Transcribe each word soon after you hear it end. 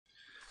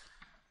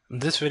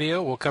This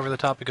video will cover the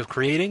topic of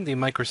creating the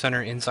Micro Center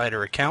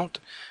Insider account.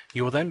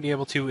 You will then be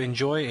able to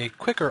enjoy a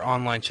quicker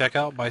online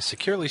checkout by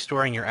securely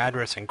storing your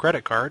address and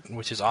credit card,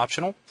 which is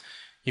optional.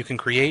 You can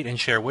create and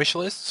share wish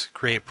lists,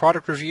 create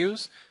product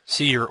reviews,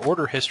 see your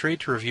order history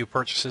to review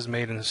purchases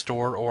made in the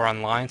store or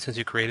online since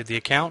you created the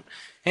account,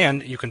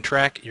 and you can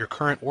track your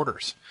current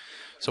orders.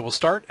 So we'll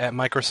start at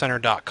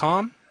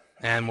microcenter.com,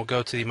 and we'll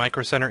go to the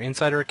Micro Center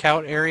Insider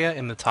account area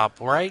in the top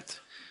right.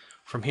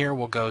 From here,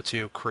 we'll go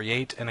to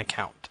create an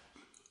account.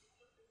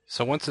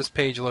 So once this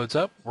page loads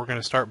up, we're going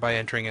to start by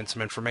entering in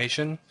some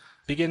information.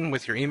 Begin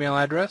with your email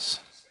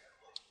address.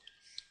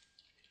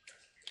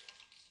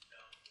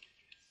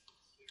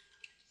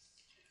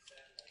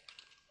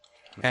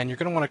 And you're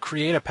going to want to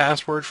create a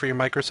password for your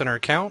Micro Center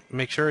account.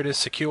 Make sure it is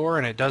secure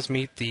and it does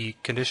meet the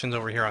conditions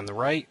over here on the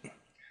right.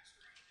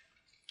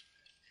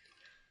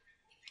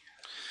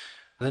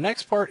 The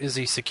next part is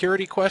the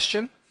security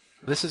question.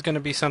 This is going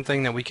to be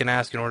something that we can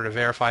ask in order to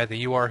verify that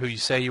you are who you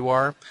say you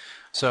are.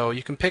 So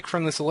you can pick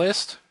from this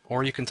list,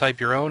 or you can type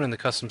your own in the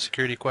custom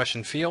security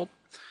question field.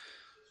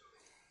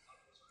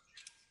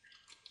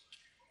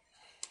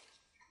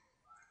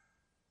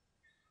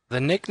 The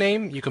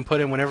nickname you can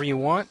put in whenever you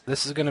want.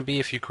 This is going to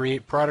be if you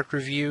create product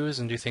reviews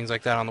and do things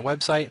like that on the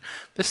website.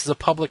 This is a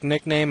public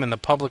nickname and the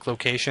public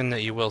location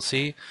that you will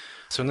see.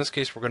 So in this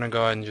case, we're going to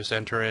go ahead and just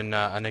enter in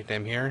a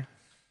nickname here.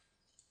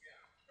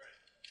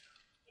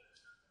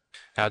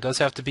 Now it does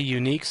have to be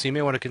unique, so you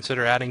may want to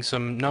consider adding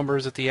some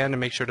numbers at the end to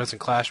make sure it doesn't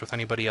clash with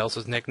anybody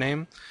else's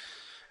nickname.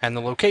 And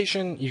the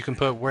location, you can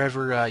put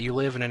wherever you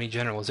live in any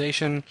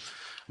generalization.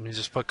 I'm going to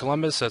just put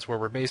Columbus, that's where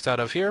we're based out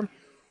of here.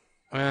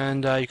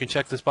 And you can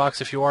check this box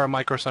if you are a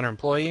Micro Center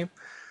employee.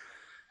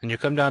 And you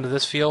come down to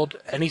this field.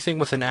 Anything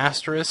with an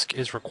asterisk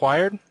is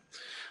required.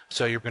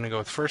 So you're going to go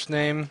with first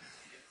name.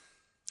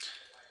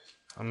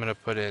 I'm going to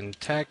put in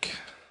tech.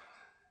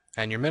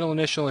 And your middle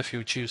initial if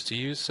you choose to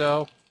use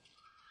so.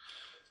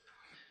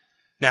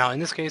 Now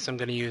in this case I'm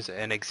going to use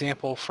an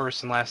example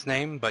first and last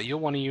name, but you'll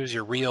want to use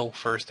your real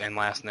first and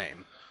last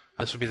name.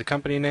 This would be the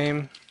company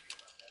name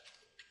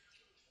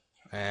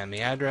and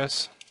the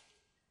address.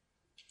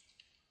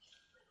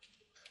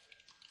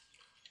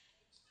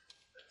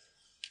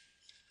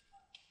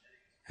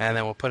 And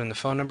then we'll put in the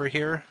phone number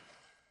here.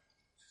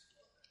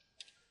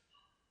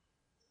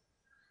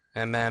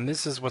 And then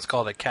this is what's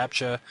called a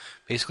CAPTCHA.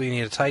 Basically you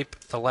need to type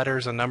the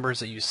letters and numbers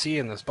that you see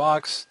in this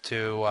box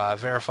to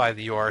verify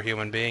that you are a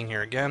human being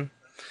here again.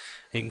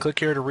 You can click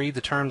here to read the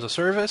terms of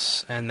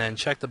service and then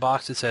check the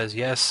box that says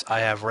yes, I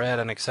have read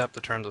and accept the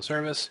terms of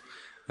service.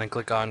 Then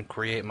click on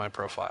create my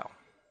profile.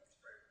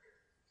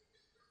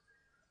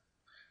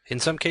 In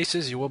some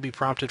cases, you will be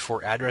prompted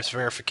for address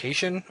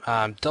verification.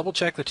 Double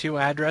check the two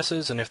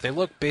addresses, and if they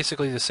look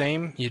basically the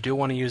same, you do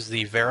want to use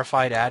the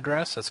verified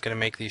address. That's going to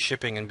make the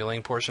shipping and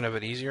billing portion of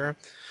it easier.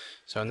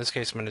 So in this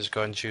case, I'm going to just go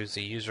ahead and choose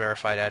the use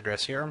verified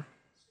address here.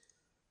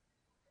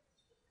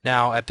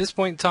 Now, at this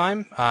point in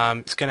time,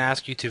 it's going to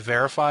ask you to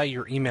verify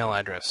your email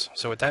address.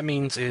 So what that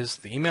means is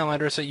the email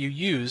address that you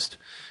used,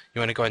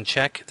 you want to go ahead and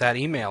check that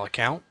email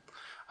account.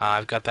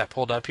 I've got that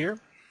pulled up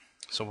here.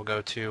 So we'll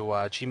go to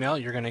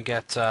Gmail. You're going to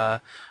get an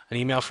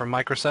email from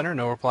Micro Center,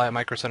 no reply at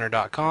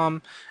microcenter.com.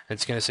 And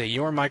it's going to say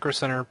your Micro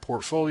Center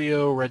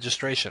portfolio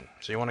registration.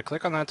 So you want to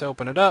click on that to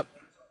open it up.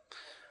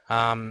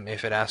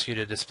 If it asks you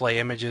to display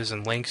images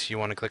and links, you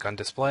want to click on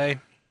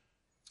display.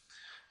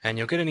 And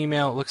you'll get an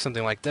email. It looks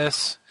something like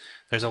this.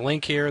 There's a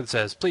link here that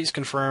says please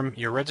confirm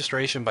your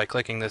registration by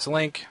clicking this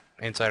link,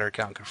 Insider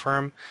Account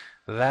Confirm.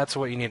 That's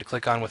what you need to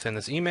click on within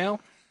this email.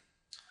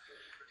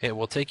 It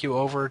will take you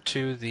over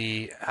to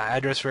the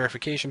address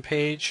verification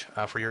page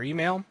for your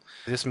email.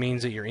 This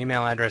means that your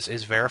email address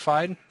is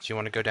verified. So you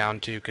want to go down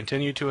to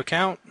continue to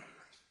account.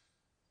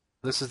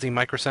 This is the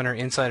Micro Center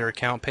Insider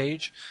account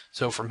page.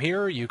 So from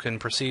here you can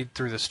proceed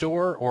through the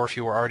store, or if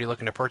you were already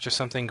looking to purchase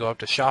something, go up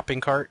to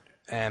shopping cart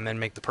and then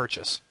make the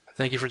purchase.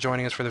 Thank you for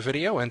joining us for the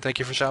video, and thank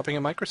you for shopping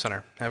at Micro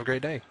Center. Have a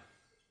great day.